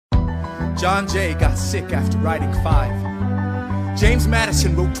John Jay got sick after writing 5. James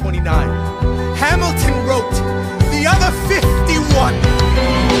Madison wrote 29. Hamilton wrote the other 51.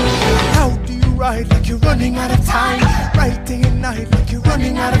 How do you write like you're running out of time? Write day and night like you're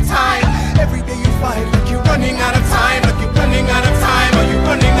running out of time. Every day you fight like you're running out of time. Like you're running out of time. Are you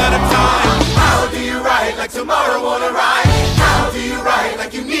running out of time? How do you write like tomorrow won't arrive? How do you write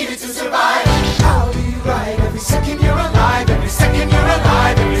like you need it to survive? How do you write every second you're alive? Every second you're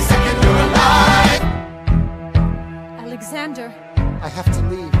alive. Every second you're alive. Alexander. I have to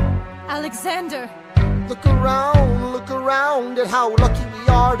leave. Alexander. Look around at how lucky we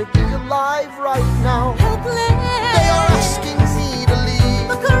are to be alive right now. Helpless. They are asking me to leave.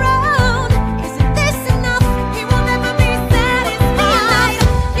 Look around. Isn't this enough? He will never be satisfied.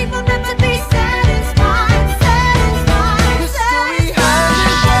 He will never be satisfied. Satisfied.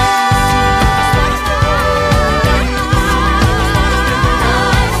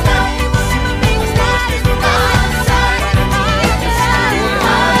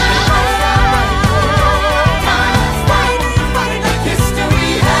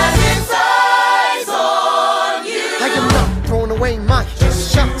 History has my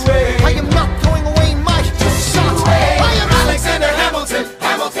shot. I am not throwing